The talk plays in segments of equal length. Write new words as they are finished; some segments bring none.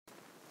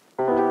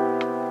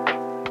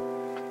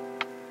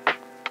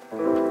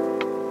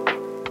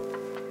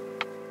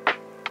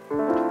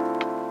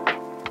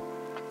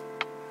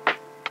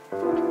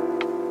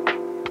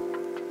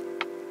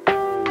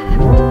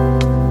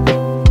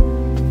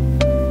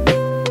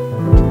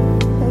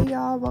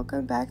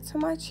welcome back to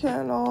my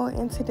channel.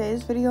 In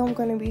today's video I'm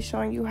going to be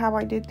showing you how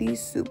I did these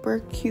super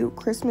cute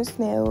Christmas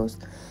nails.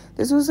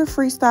 This was a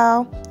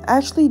freestyle. I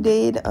actually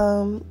did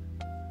a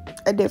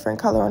different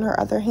color on her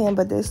other hand,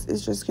 but this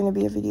is just going to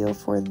be a video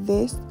for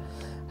this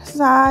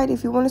side.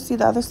 If you want to see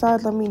the other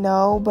side, let me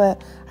know,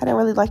 but I didn't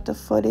really like the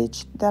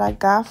footage that I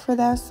got for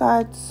that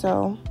side,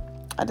 so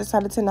I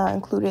decided to not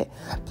include it.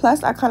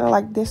 Plus I kind of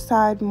like this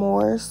side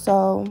more,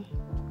 so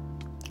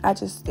I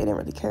just didn't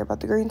really care about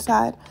the green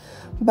side.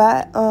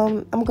 But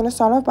I'm going to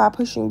start off by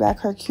pushing back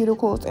her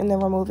cuticles and then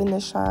removing the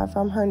shine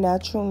from her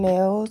natural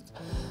nails.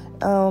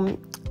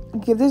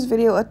 Give this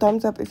video a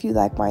thumbs up if you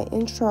like my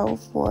intro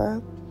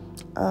for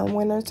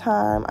winter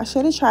time. I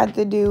should have tried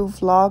to do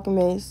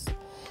Vlogmas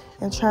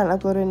and try and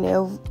upload a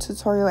nail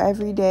tutorial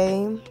every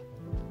day,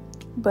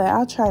 but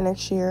I'll try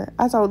next year.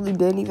 I totally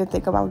didn't even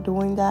think about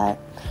doing that.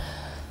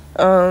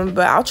 But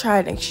I'll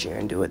try next year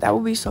and do it. That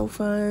would be so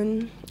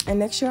fun. And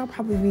next year I'll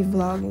probably be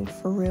vlogging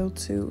for real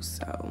too,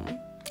 so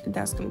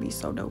that's gonna be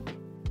so dope.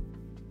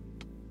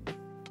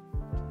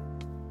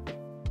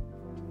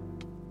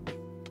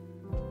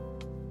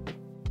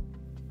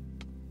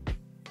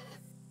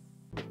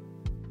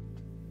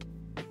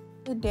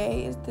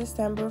 Today is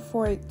December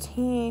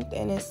 14th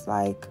and it's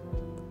like,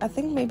 I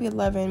think maybe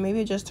 11,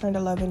 maybe it just turned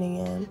 11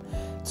 a.m.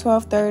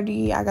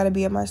 12:30, I gotta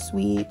be at my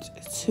suite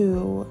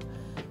to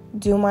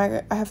do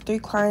I have 3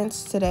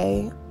 clients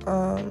today.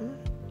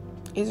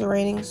 It's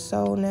raining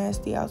so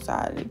nasty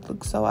outside. It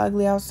looks so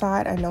ugly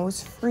outside. I know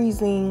it's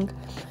freezing.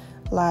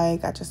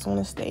 Like, I just want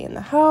to stay in the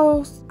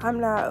house. I'm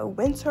not a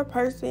winter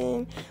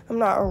person. I'm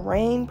not a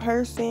rain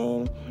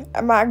person.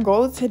 My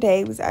goal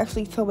today was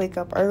actually to wake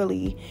up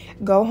early,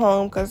 go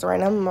home, because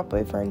right now I'm at my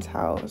boyfriend's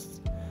house.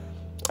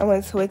 I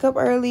wanted to wake up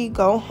early,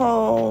 go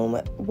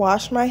home,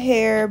 wash my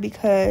hair,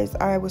 because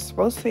I was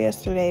supposed to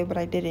yesterday, but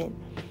I didn't.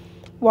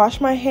 Wash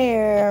my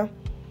hair,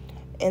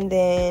 and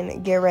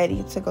then get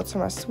ready to go to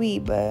my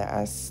suite. But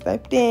I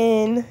slept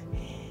in,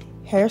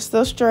 hair's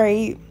still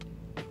straight,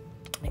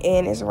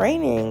 and it's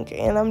raining,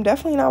 and I'm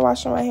definitely not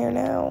washing my hair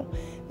now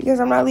because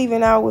I'm not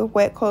leaving out with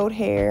wet cold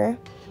hair,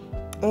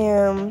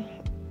 and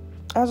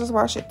I'll just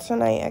wash it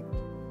tonight.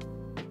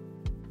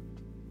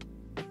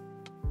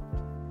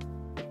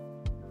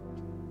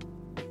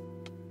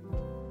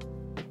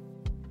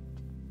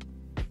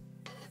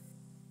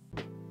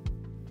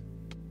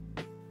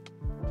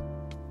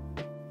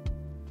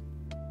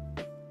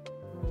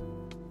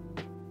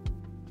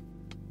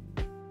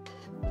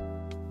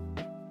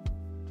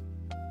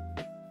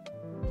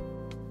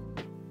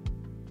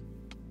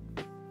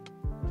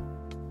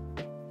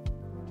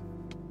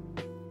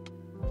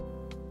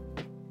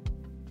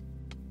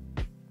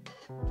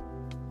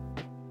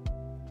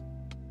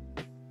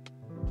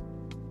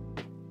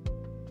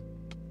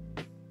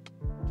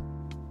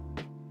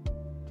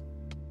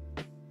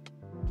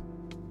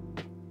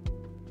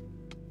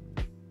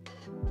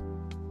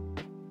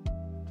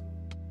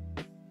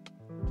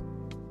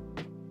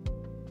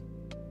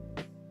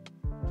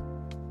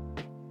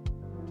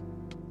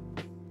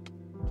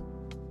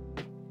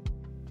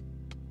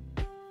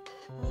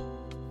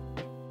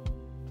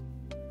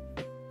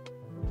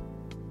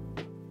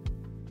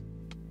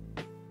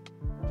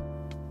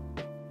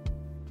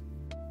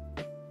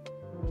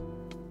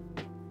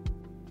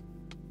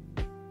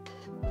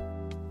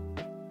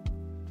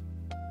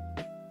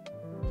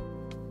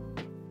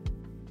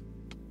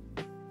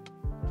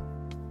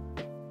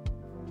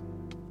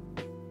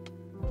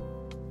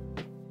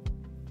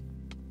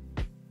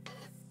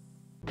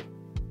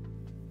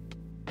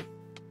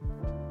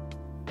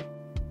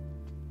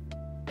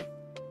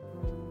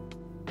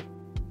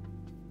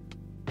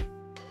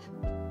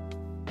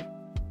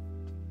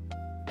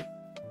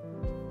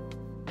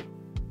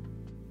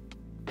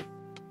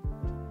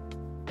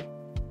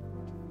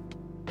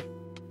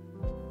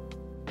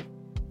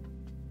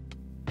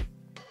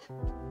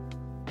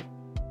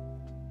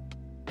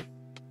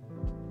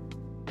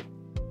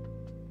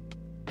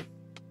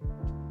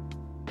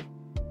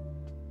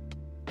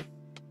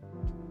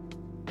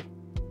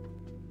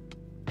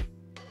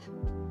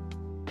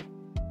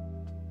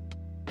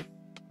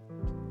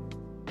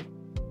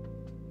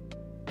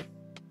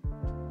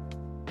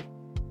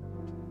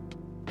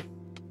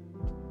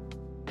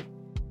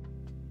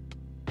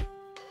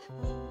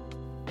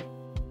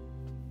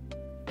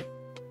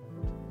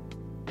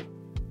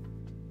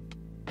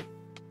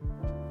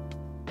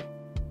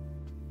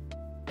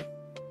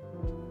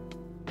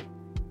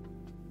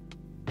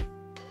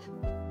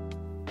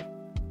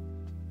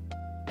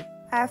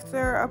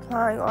 After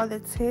applying all the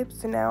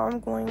tips, now I'm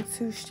going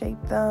to shape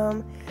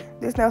them.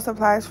 This nail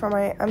files from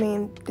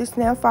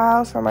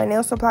my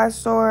nail supply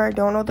store. I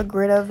don't know the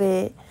grit of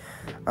it.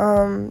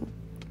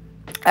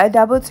 I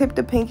double tipped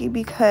the pinky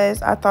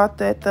because I thought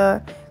that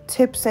the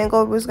tip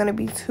single was going to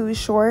be too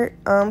short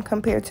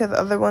compared to the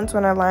other ones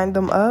when I lined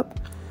them up,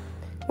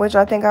 which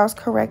I think I was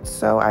correct.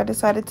 So I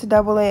decided to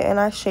double it, and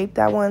I shaped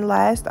that one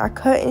last. I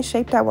cut and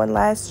shaped that one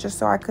last just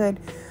so I could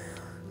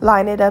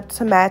line it up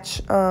to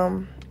match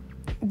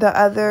the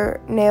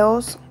other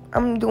nails.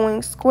 I'm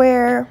doing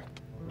square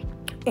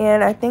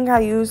And I think I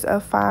used a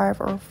 5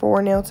 or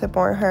 4 nail tip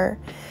on her,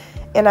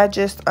 and I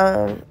just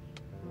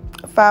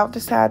filed the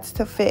sides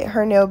to fit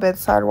her nail bed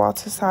sidewall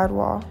to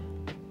sidewall.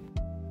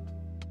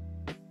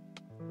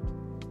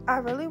 I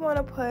really want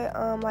to put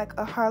like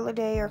a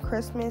holiday or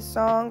Christmas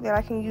song that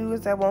I can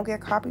use that won't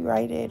get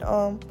copyrighted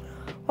on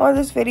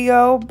this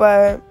video,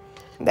 but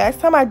last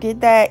time I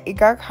did that, it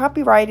got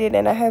copyrighted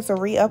and I had to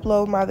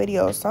re-upload my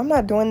video, so I'm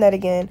not doing that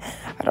again.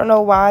 I don't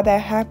know why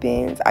that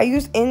happens. I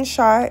use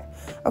InShot.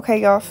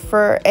 Okay, y'all,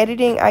 for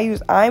editing I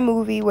use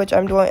iMovie, which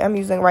I'm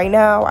using right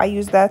now. I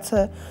use that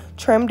to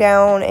trim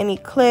down any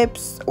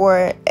clips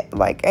or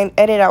like and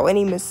edit out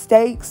any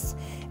mistakes,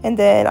 and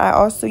then I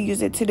also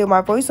use it to do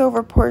my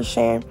voiceover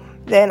portion.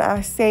 Then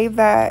I save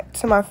that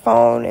to my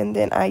phone, and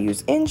then I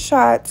use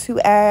InShot to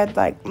add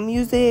like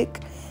music.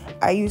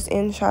 I use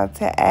InShot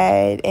to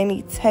add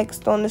any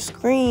text on the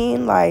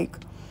screen, like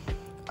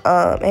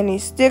any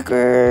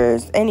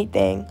stickers,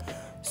 anything.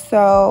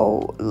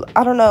 So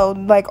I don't know,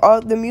 like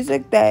all the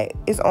music that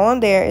is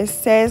on there, it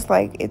says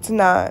like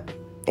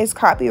it's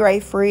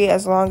copyright free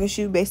as long as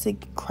you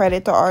basically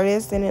credit the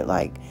artist, and it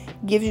like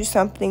gives you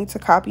something to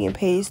copy and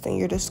paste in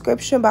your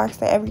description box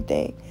and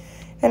everything.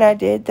 And I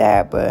did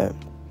that, but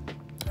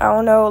I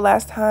don't know,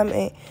 last time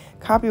it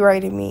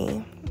copyrighted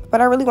me.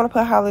 But I really want to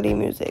put holiday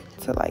music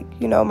to, like,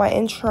 you know, my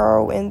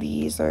intro and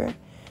these are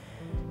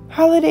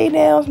holiday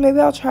nails. Maybe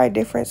I'll try a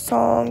different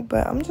song,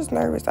 but I'm just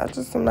nervous.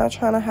 I'm not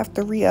trying to have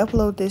to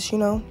re-upload this, you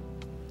know,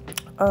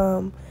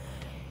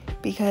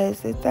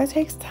 because that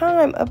takes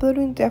time.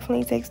 Uploading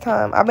definitely takes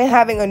time. I've been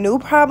having a new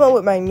problem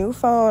with my new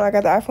phone. I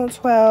got the iPhone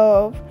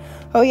 12.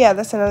 Oh yeah,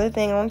 that's another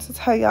thing I wanted to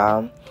tell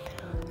y'all.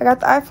 I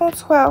got the iPhone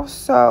 12,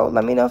 so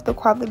let me know if the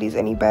quality is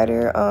any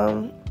better.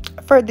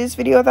 For this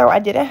video though, I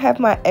didn't have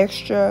my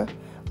extra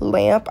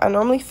lamp. I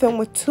normally film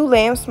with 2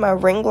 lamps. My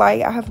ring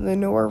light, I have the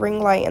newer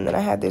ring light, and then I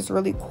have this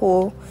really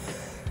cool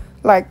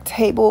like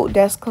table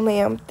desk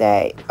lamp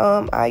that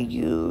I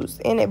use,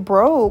 and it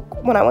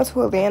broke when I went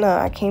to Atlanta.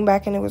 I came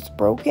back and it was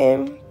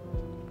broken,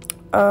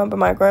 but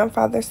my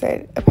grandfather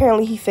said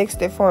apparently he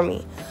fixed it for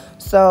me.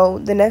 So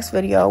the next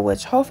video,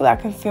 which hopefully I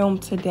can film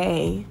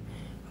today,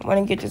 I want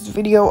to get this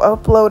video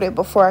uploaded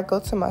before I go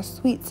to my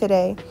suite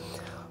today.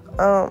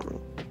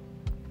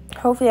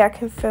 Hopefully I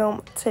can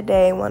film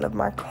today one of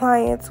my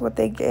clients, what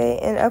they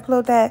get, and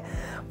upload that.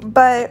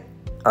 But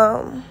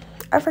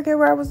I forget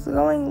where I was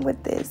going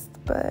with this,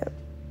 but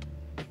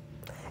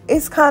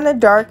it's kind of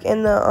dark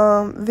in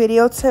the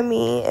video to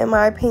me, in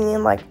my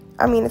opinion. Like,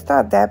 I mean, it's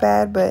not that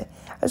bad, but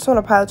I just want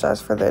to apologize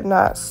for the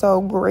not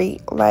so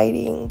great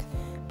lighting,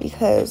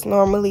 because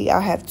normally I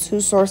have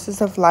 2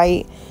 sources of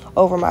light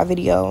over my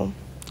video.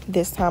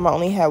 This time I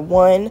only had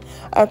 1.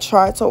 I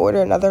tried to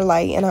order another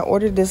light, and I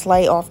ordered this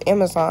light off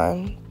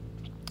Amazon,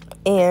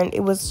 and it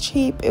was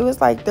cheap. It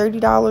was like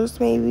 $30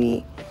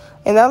 maybe,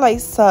 and that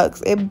light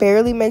sucks. It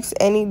barely makes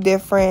any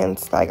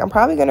difference. Like, I'm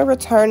probably gonna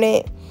return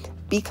it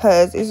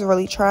because it's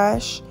really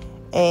trash,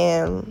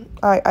 and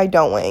I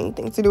don't want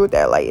anything to do with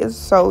that light. It's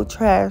so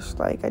trash.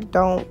 Like, I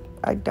don't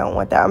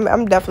want that.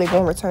 I'm definitely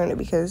gonna return it,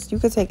 because you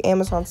could take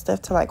Amazon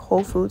stuff to like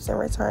Whole Foods and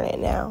return it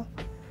now.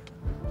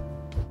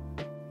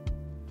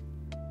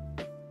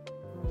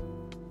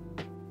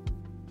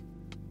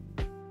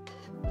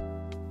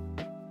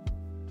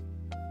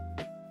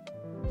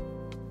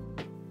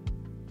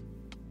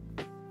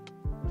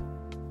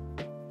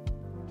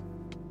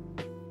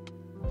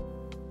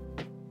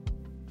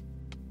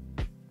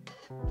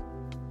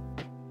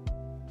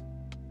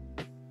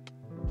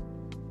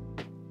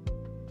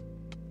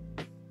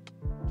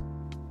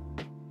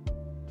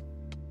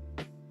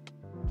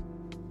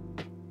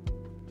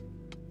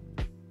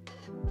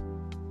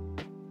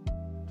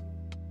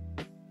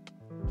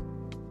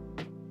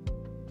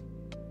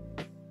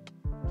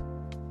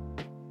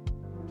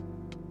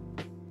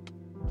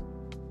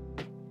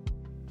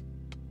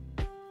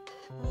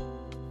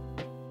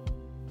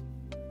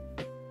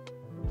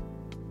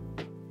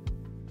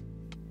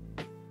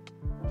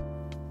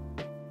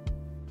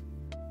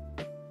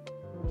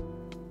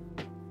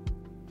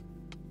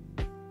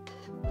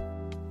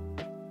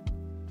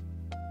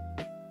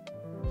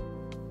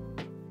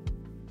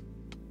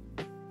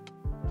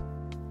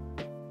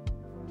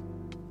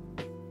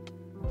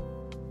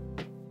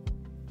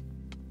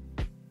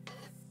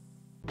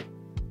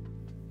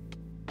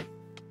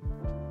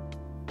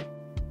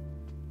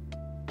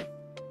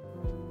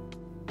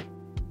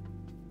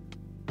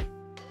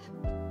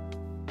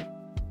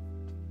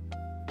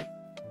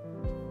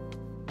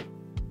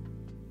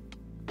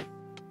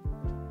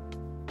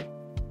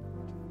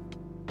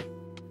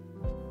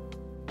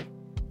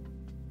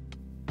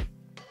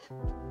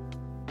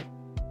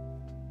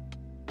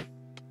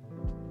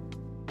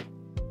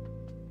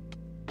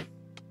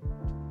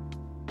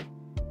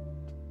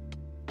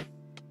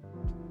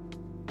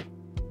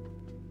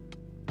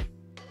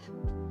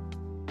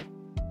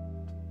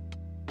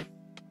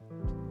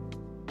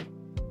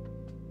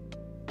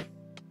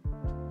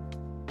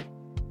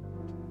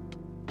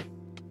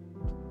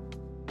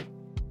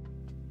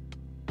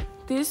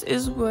 This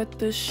is what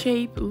the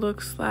shape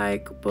looks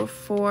like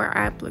before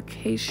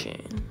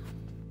application.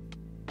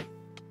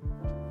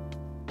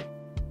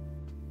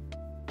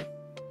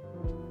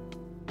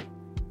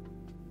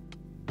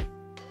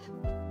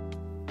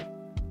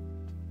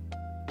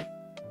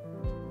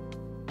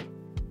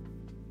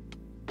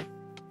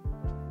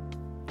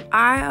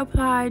 I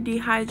applied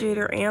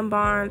dehydrator and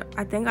bond.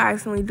 I think I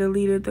accidentally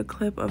deleted the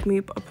clip of me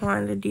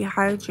applying the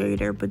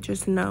dehydrator, but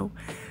just know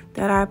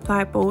that I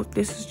applied both.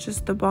 This is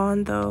just the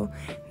bond though.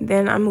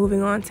 Then I'm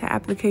moving on to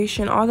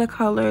application. All the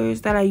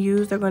colors that I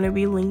used are going to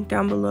be linked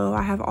down below.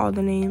 I have all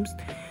the names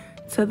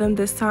to them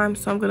this time,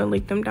 so I'm going to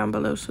link them down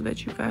below so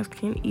that you guys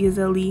can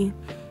easily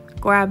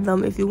grab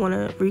them if you want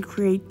to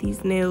recreate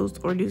these nails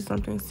or do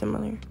something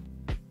similar.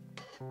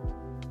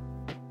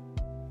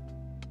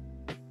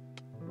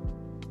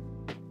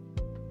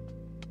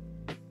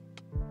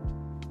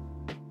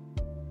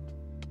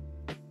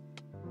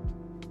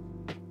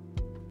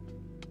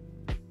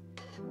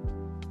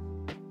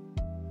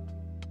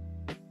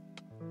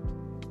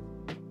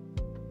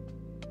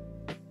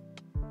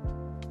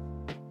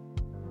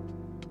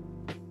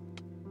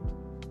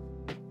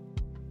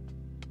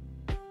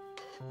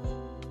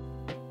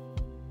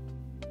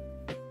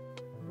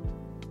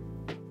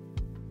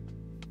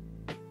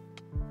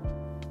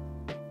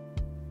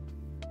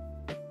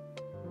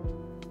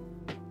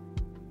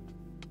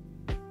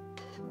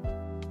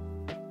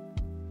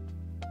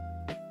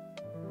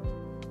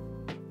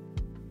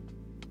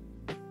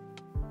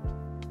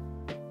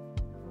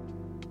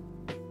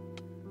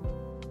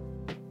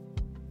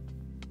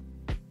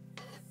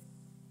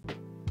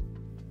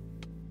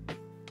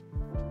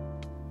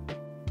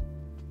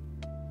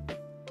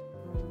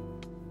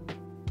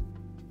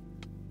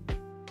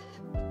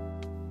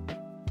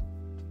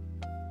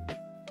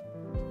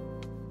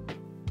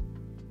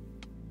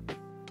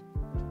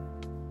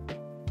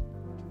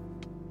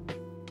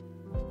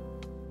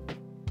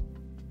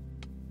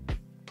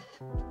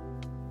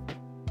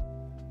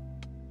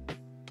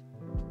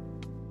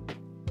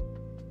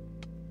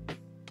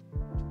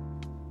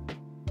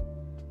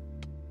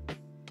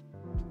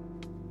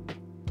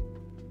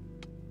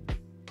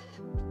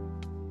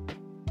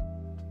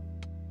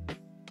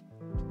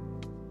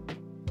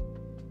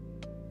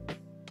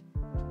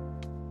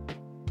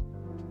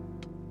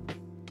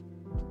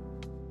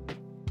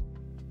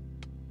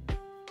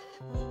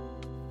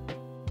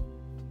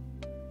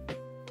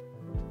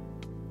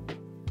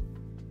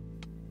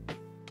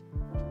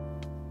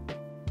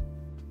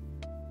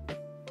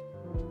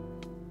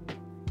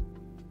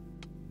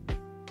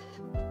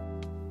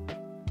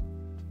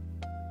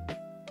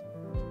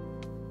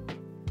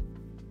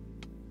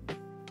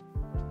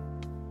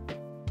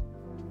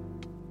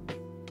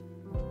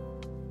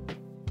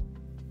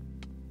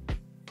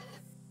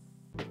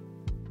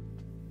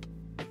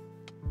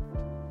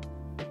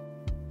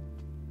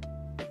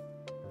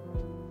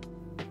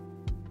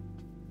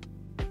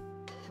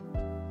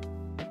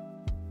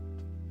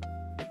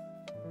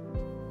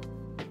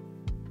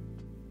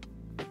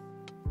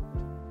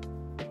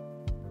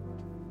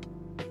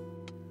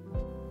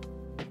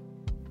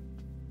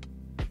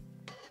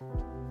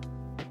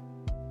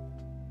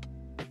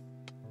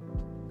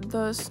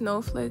 The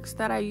snowflakes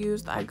that I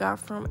used, I got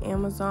from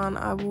Amazon.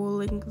 I will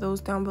link those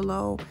down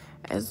below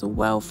as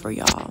well for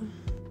y'all.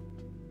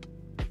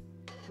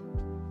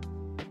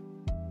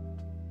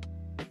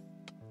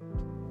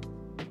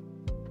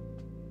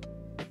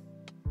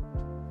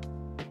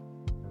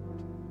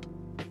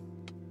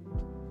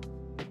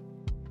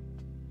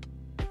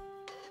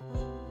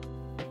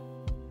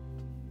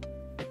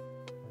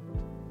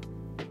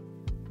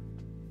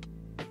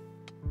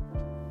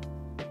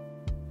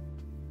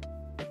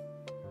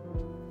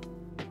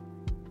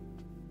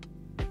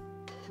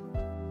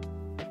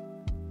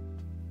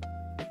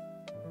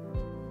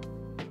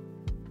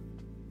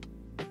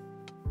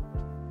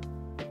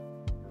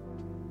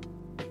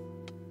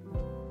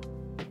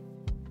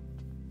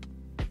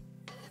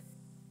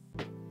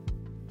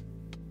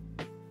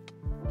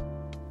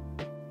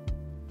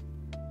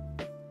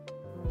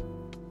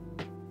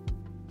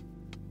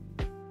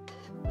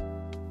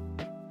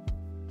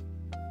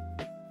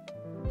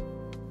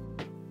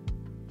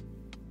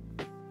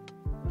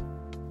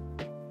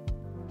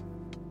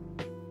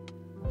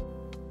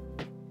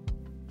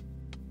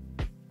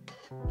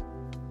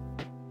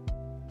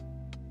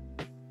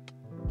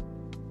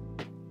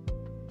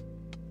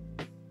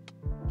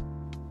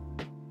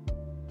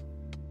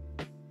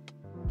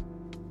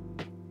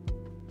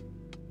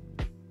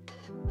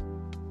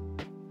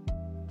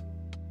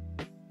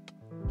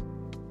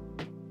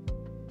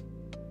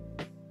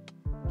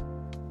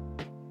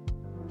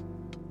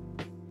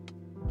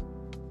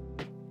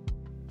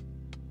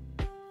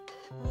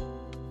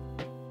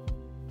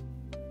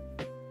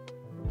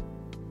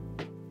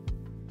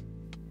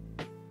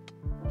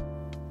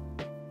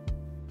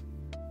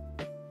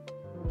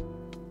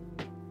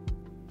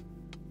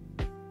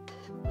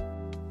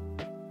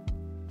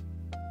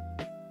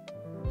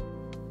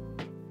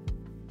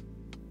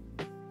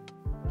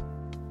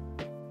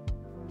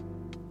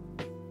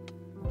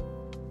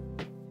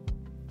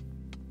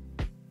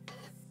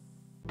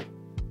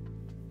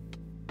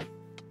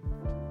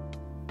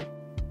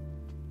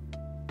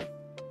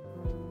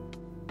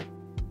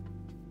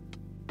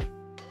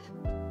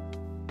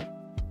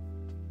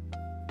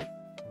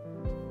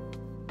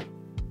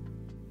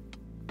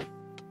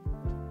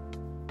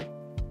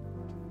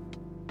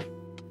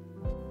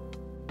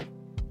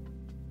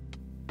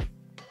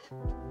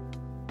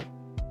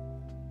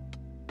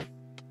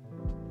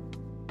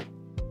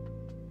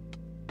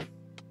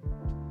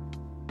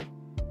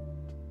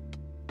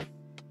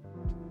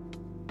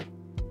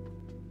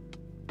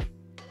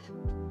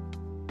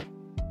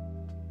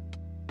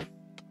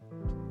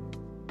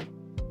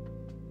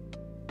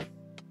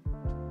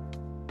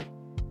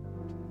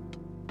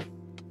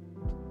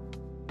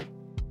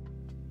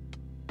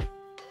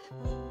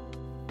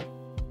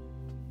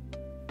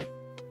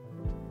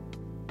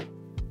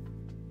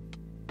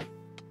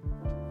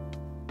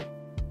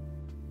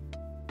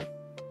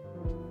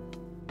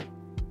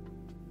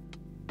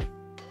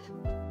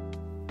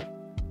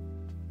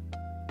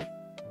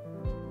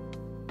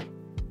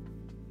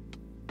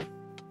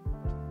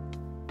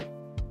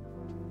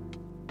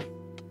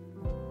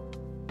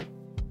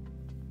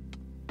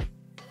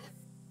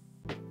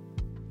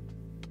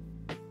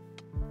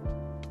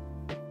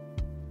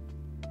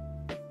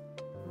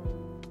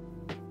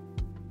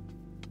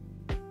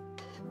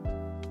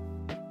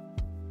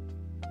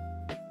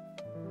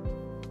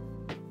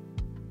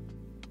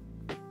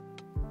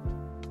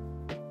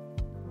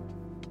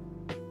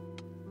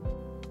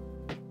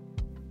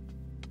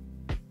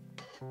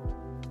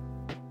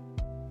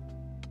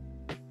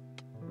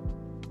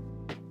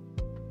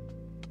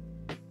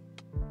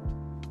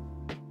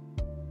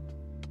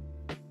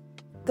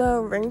 The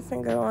ring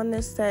finger on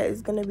this set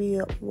is going to be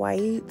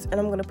white, and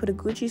I'm going to put a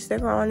Gucci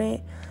sticker on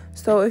it.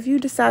 So if you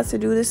decide to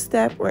do this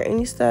step or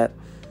any step,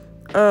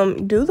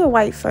 do the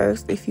white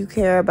first if you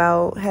care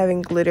about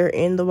having glitter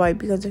in the white,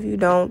 because if you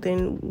don't,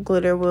 then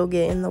glitter will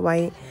get in the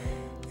white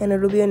and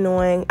it'll be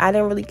annoying. I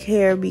didn't really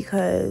care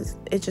because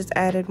it just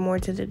added more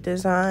to the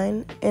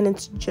design, and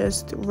it's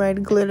just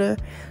red glitter.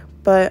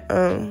 But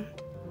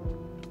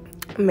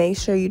make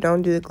sure you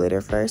don't do the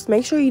glitter first.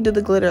 Make sure you do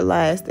the glitter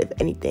last, if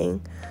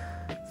anything,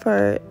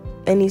 for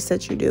any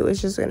set you do. It's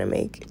just gonna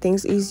make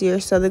things easier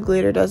so the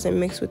glitter doesn't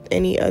mix with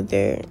any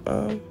other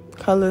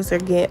colors or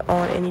get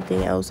on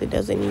anything else it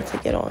doesn't need to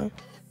get on.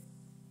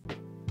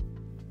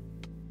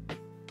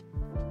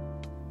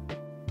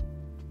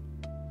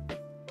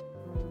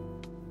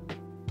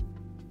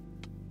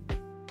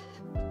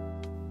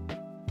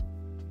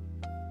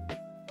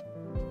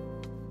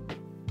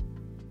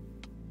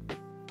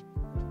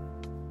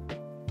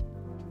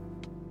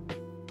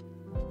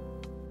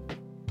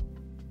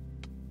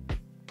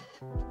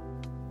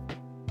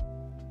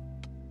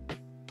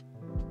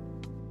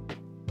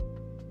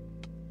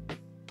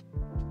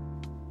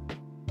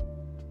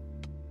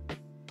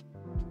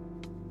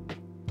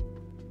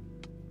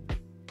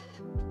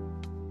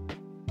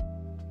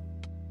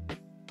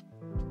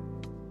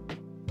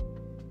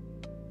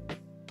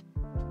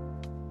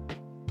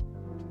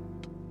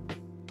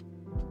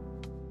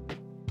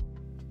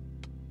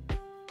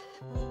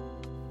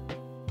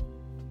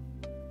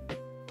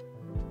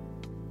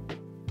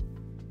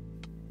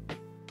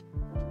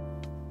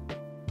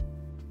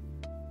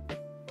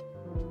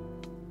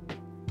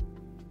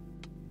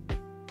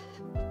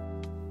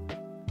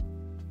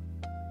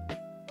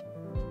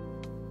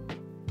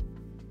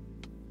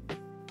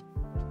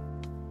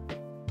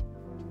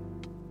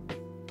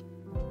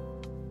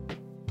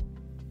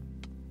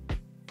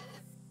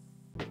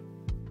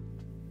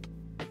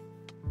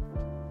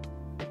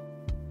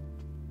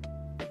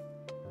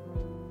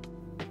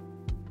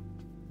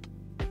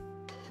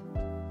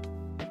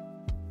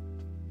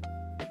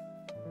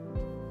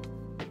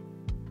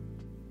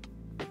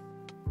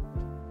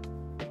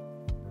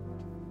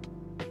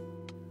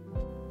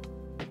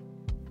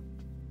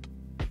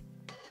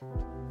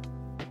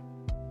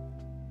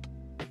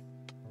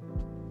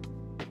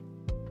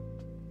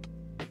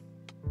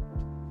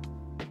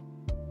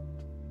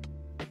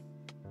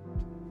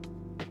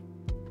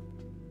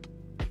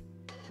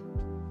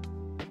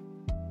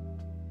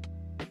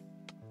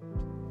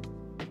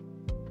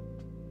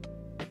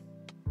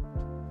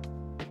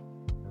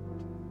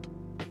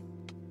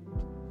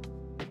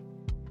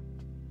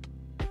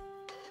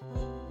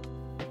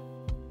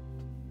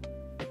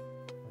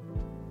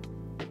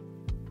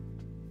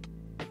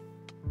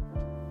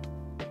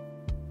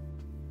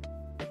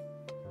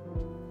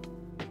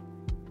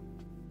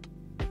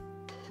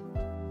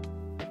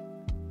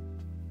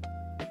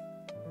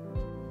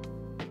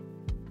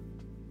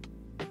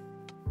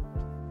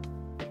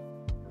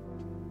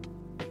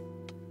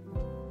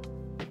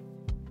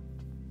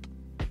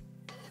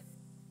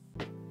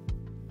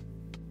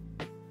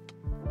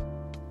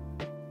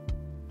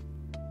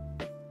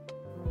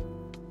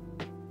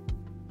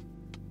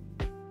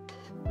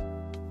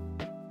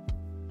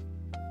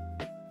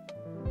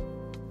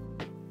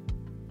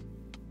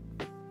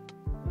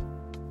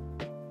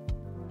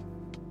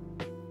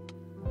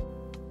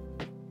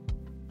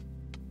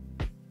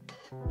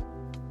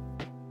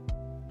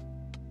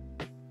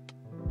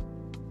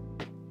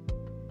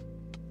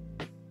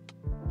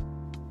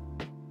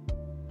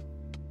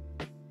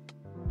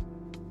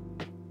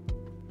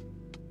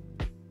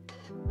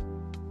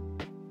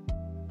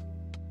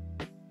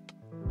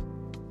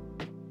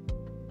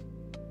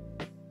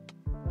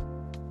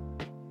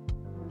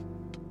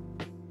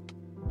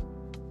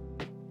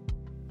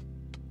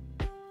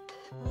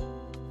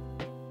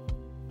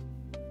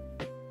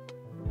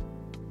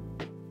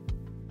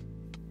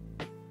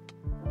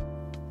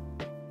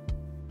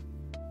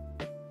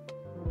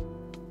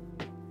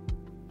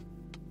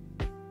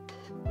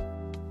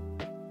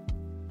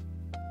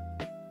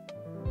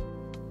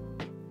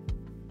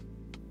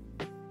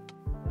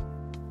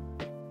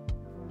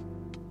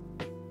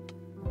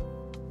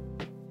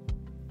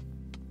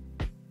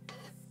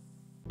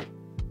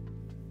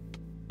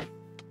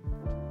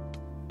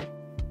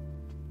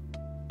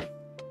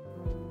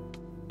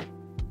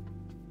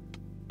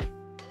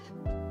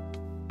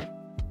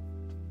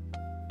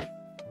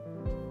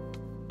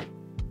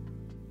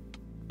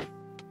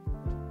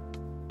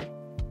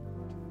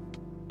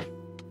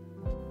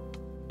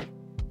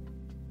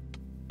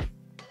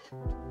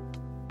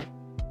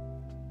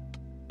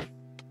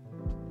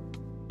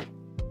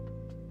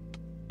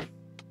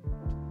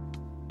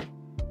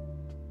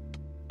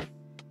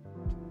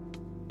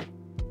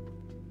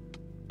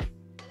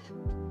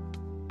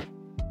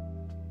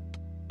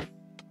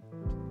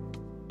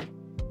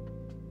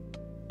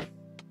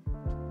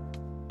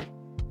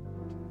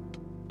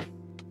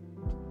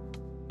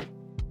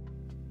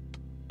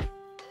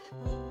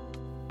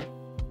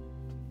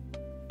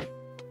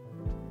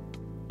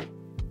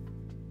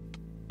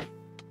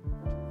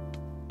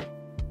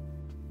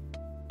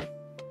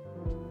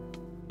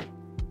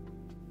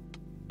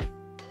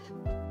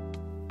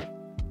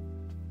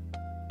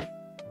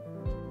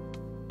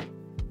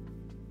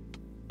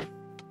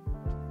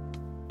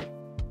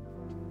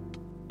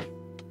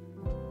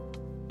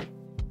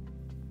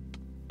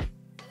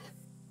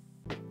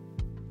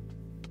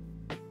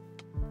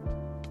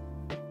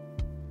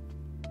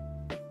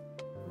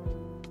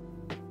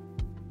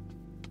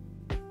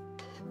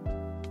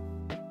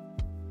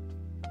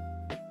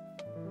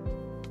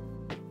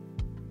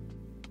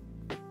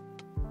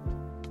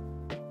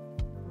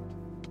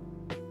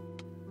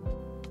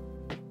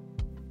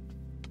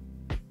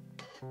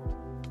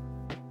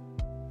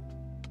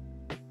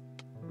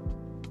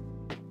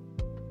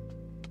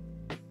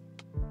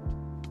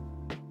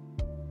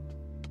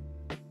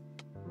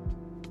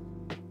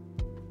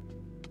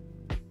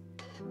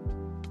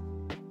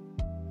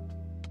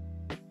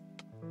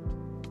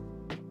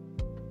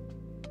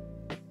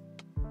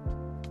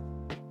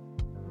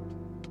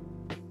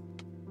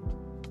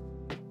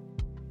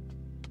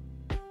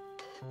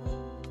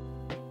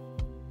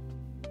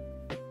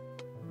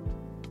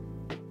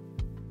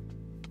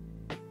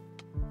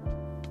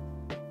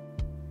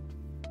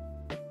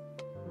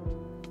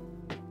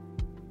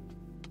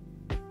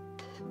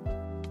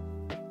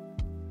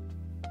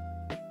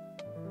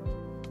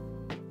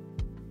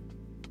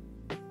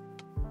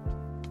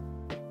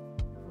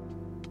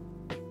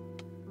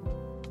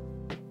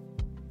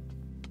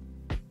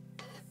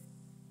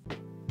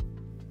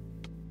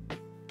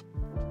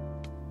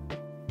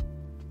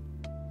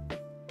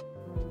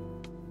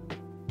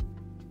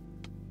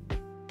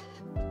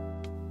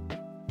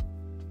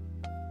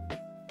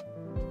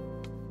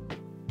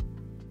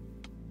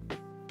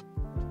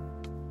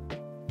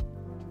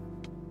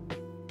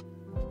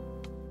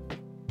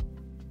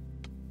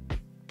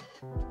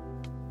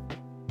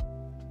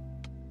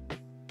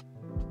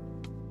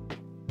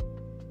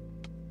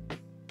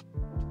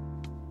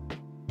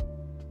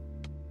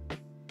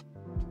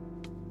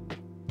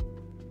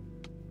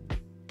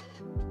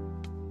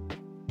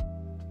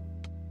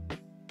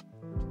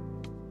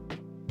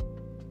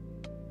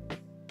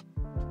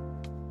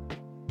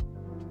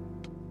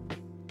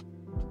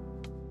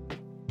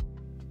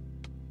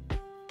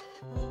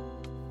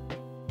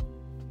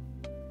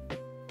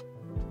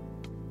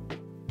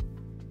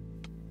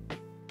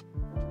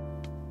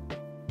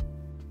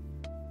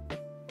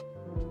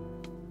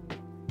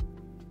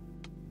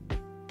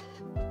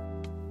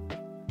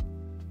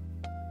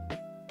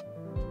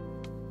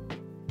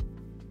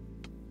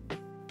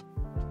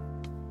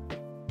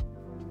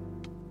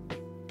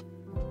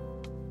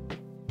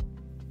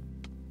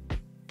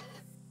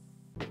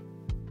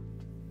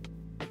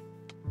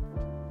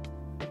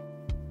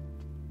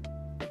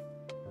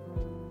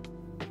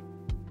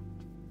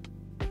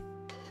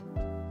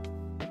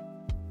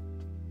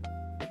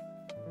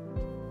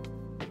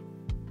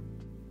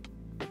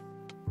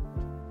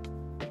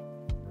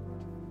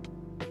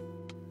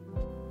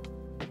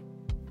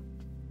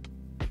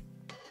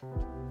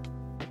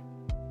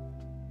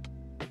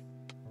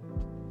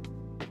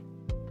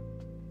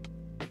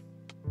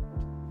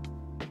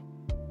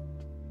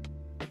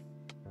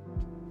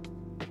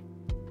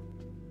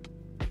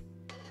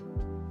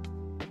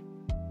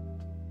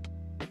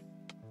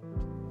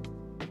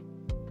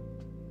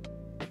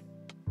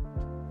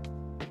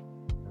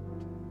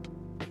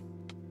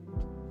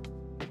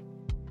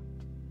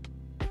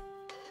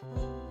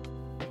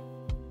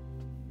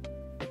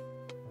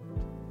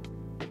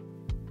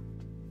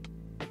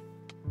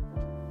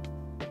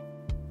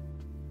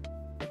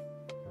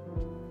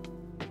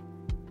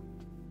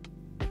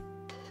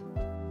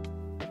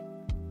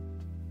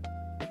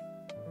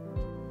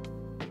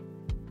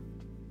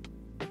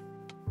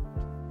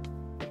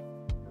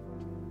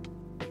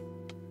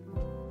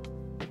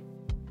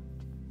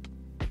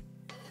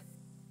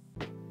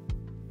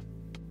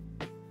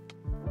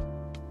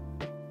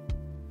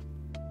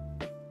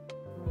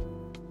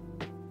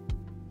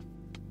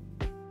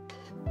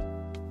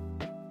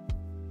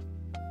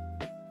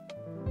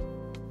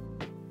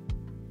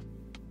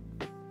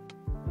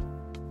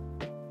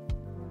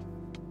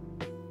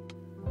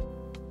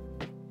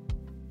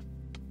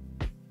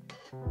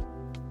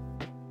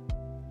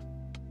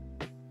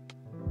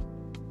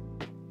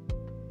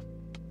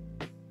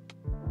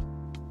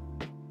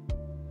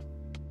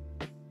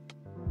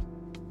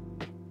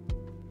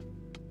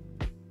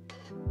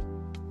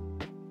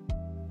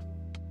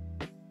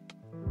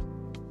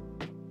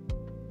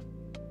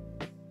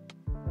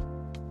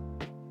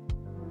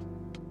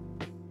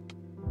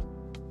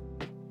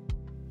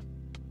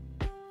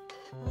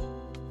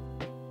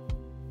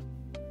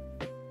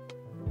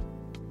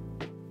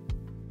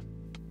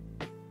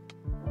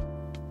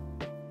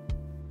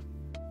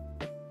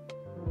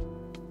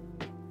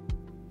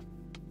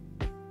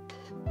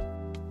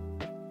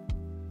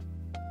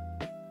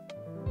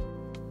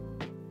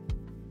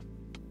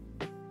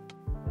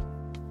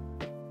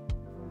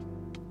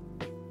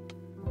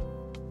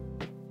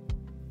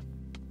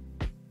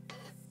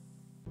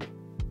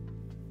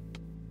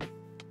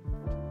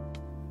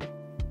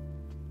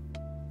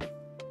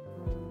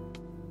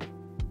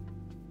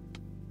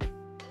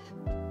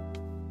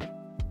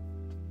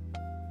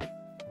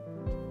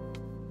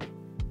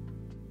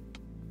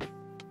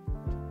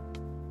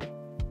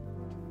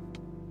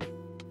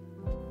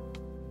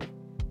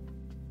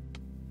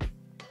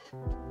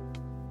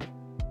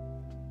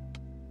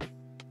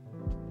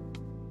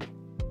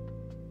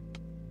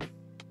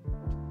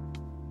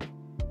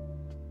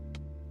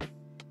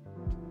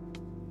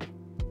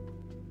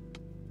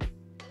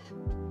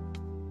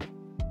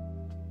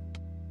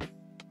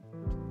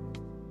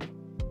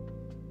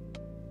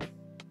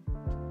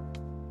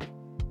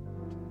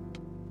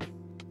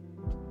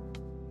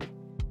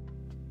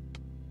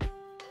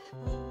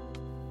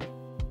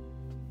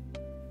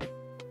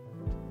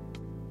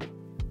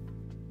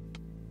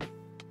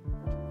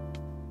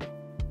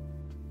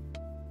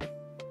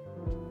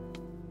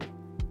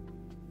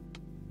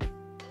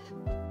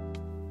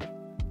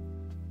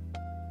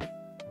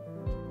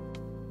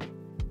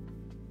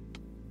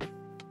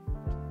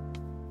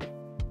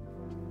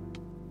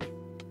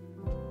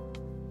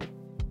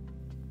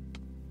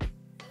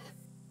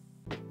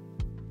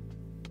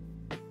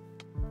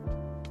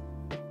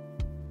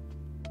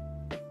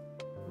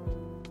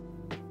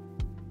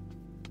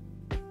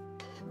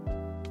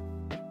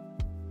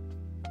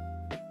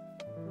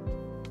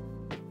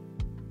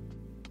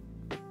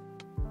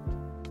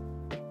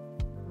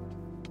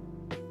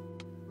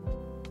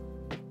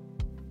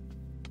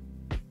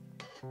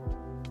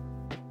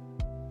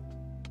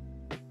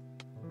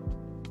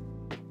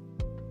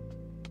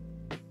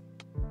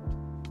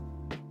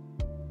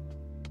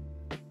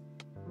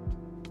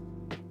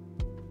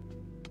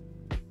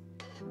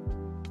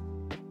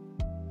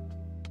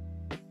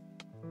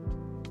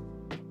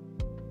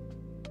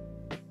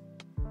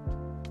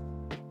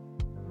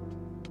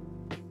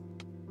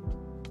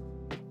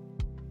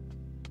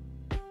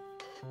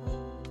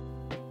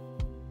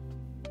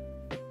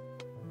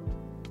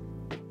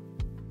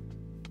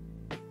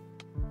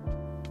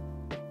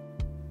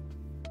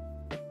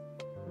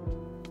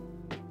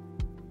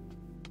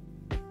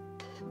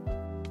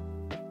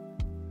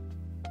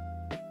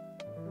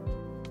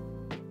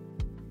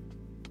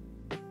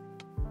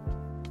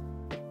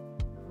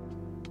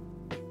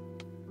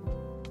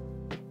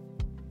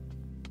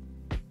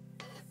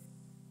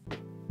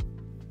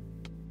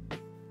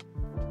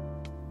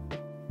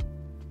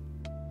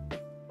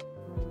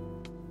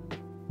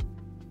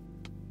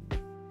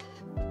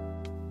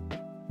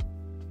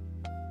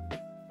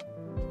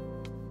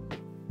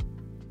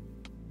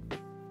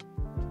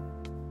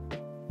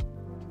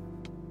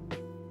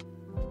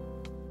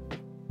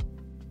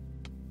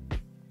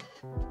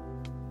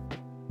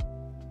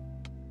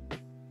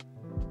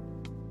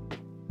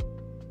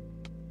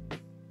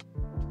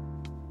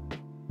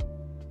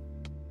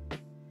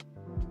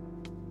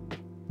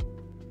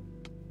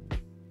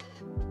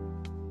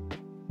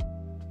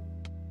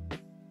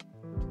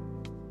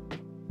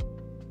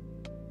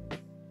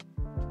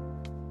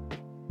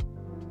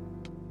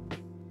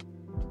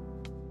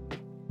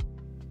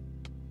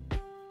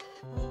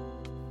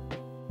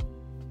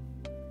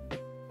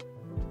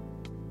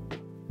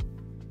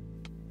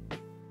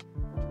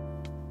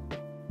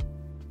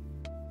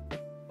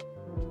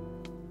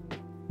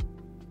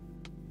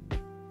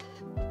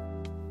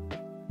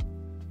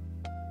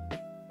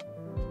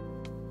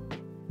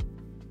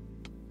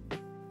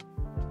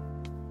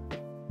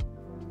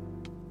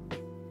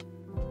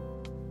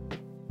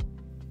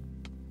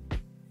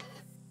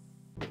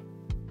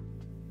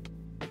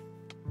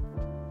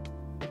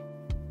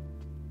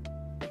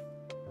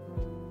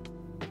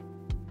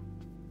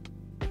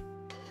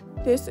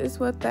 This is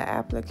what the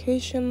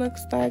application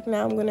looks like.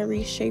 Now I'm going to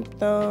reshape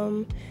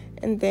them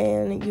and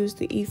then use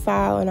the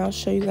e-file, and I'll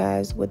show you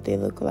guys what they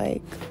look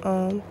like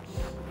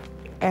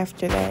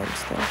after that and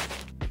stuff.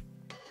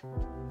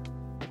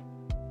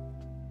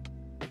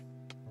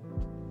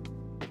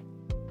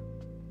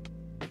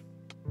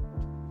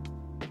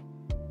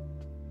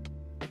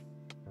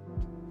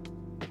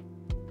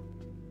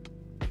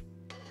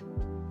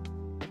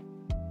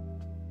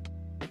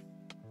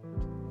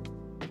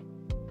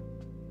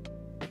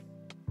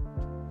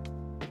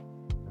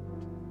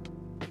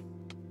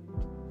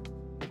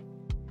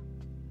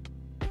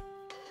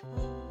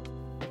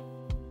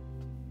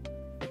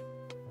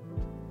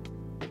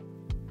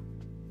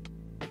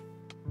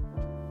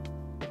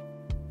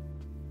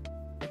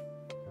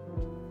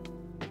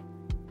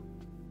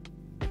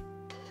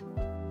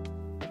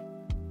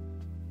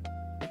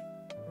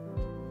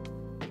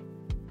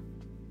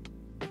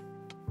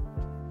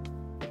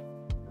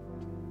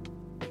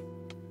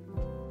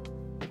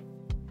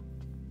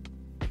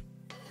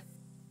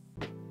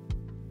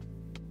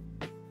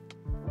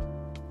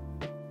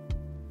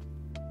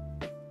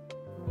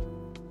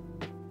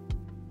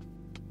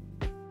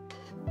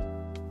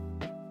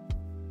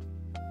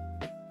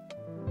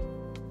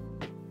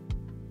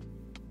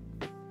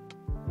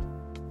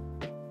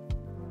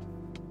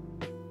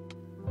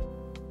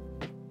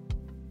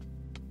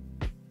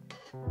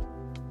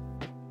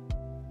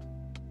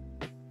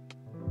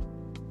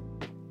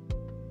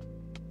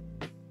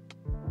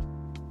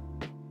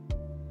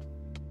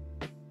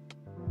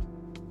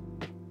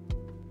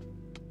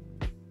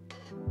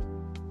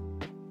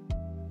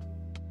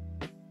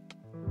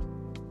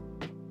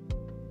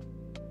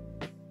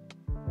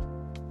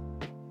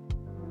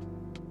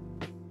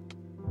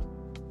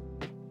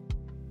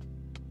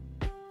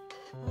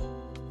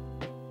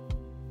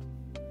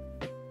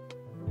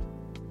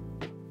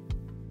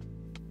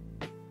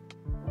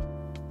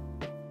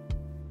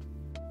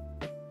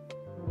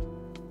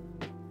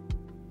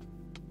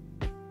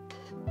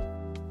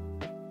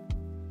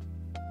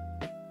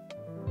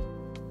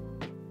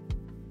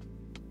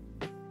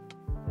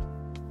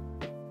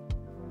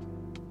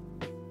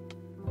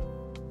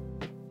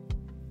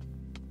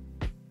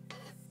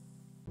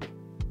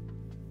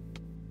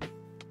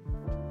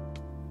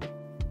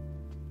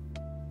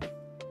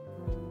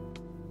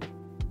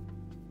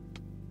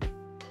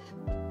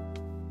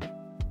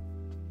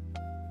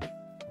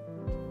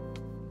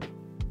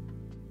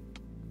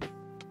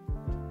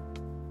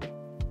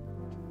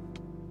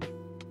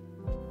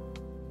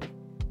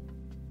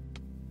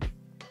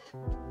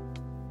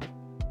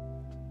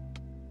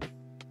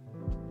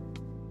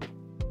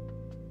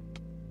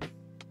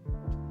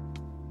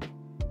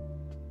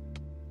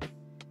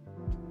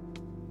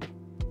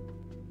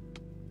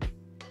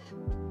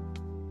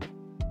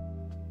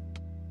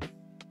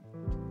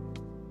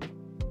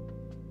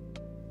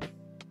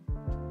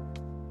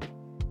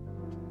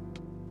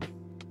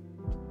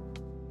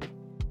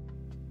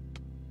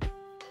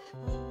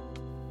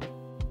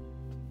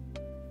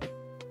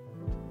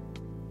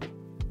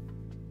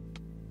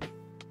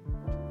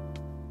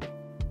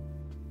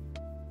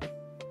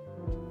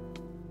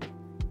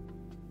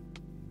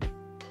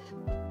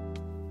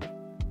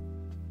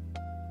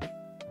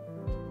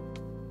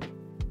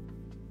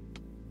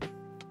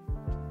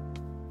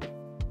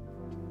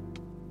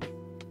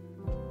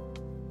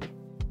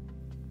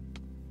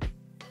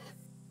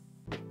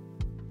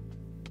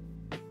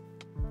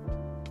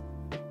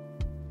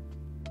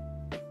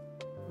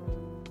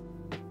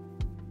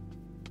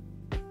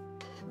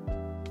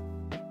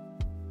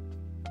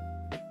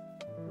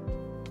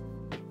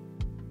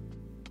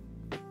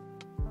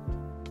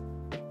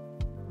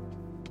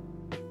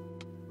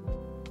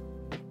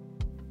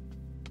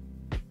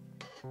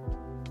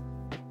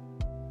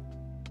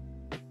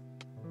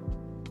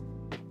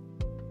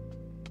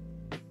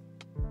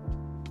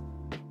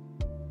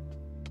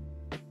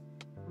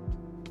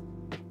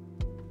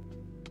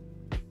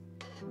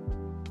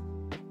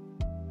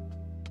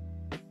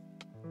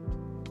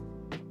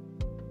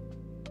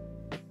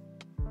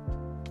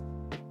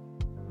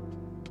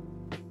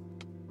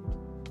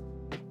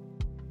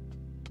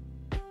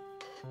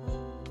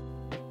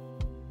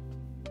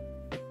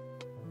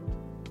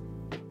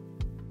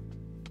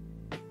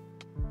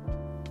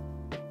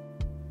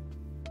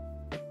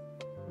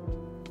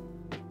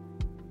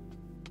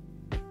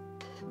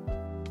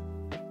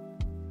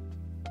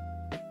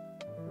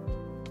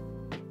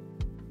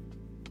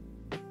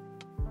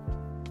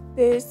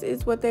 This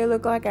is what they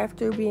look like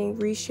after being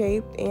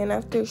reshaped and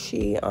after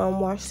she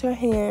washed her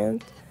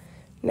hands.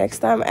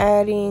 Next, I'm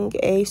adding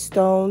a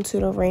stone to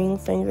the ring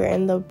finger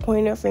and the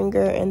pointer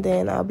finger, and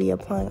then I'll be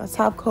applying a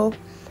top coat.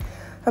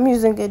 I'm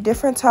using a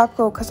different top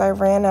coat because I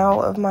ran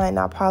out of my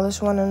not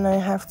polished one and I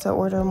have to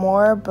order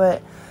more,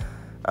 but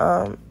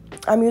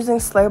I'm using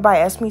Slay by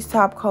Esme's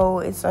top coat.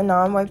 It's a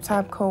non-wipe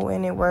top coat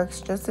and it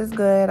works just as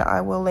good. I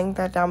will link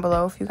that down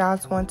below if you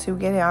guys want to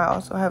get it. I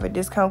also have a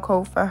discount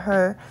code for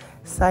her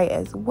site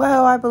as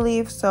well, I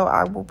believe, so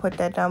I will put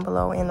that down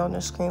below and on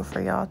the screen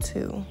for y'all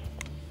too.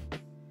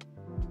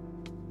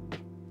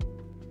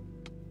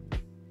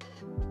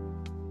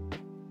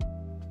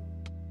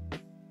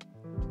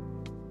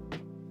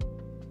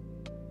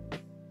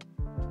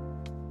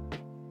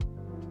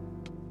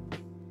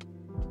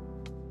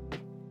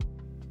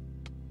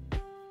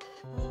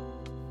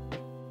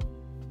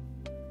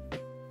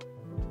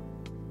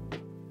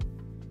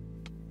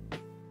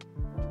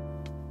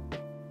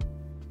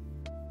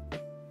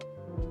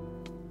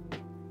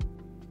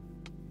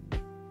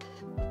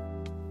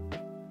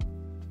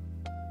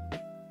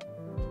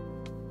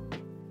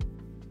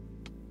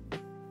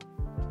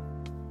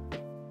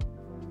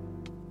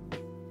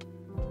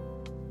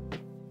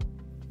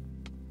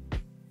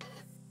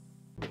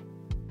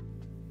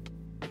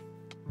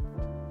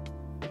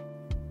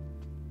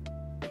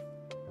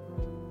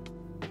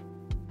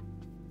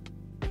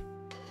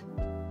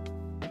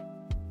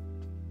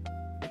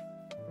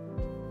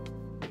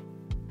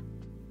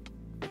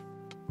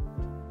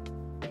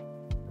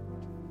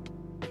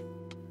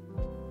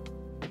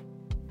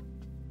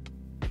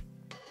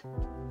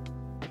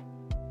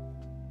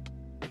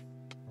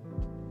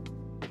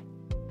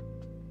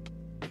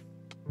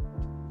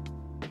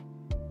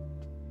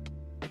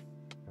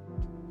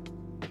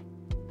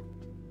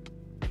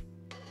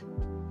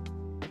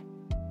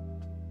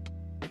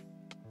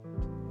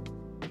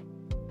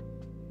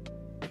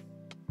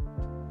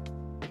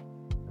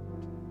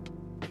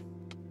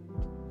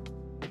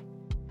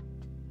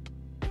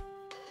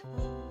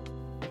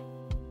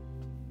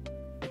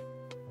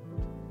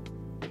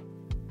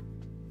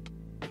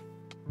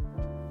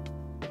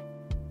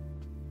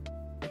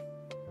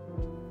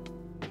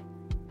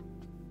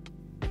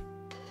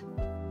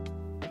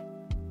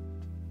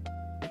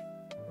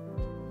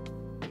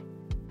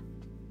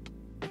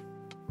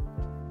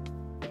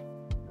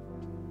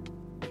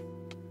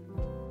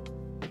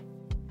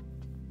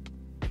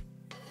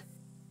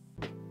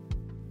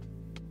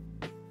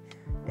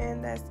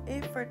 And that's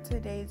it for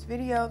today's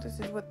video. This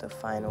is what the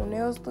final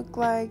nails look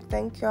like.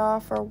 Thank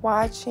y'all for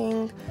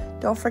watching.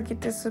 Don't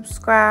forget to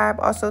subscribe.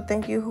 Also,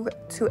 thank you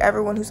to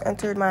everyone who's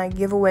entered my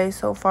giveaway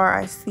so far.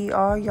 I see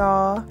all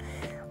y'all.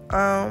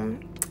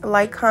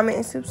 Like, comment,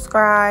 and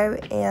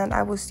subscribe. And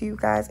I will see you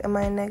guys in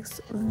my next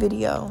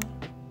video.